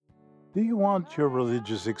Do you want your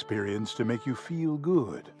religious experience to make you feel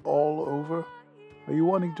good all over? Are you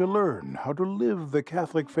wanting to learn how to live the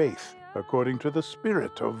Catholic faith according to the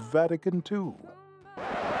spirit of Vatican II?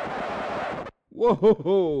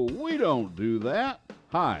 Whoa, we don't do that.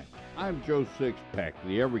 Hi, I'm Joe Sixpack,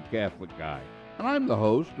 the Every Catholic Guy, and I'm the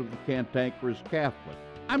host of the Cantankerous Catholic.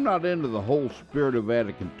 I'm not into the whole spirit of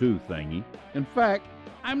Vatican II thingy. In fact,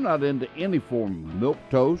 I'm not into any form of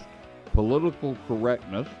milquetoast, political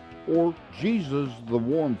correctness, or Jesus the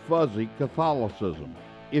warm fuzzy Catholicism.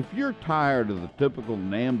 If you're tired of the typical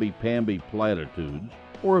namby-pamby platitudes,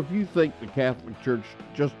 or if you think the Catholic Church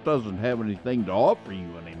just doesn't have anything to offer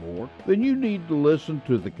you anymore, then you need to listen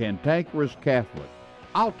to the Cantankerous Catholic.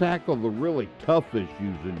 I'll tackle the really tough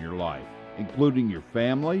issues in your life, including your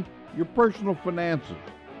family, your personal finances,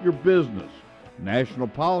 your business, national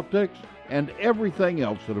politics, and everything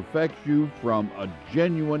else that affects you from a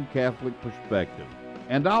genuine Catholic perspective.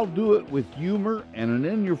 And I'll do it with humor and an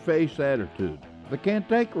in-your-face attitude. The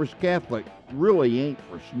Cantankerous Catholic really ain't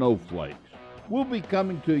for snowflakes. We'll be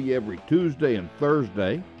coming to you every Tuesday and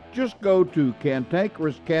Thursday. Just go to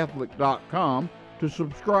cantankerouscatholic.com to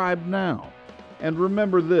subscribe now. And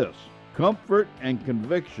remember this, comfort and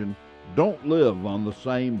conviction don't live on the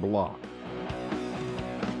same block.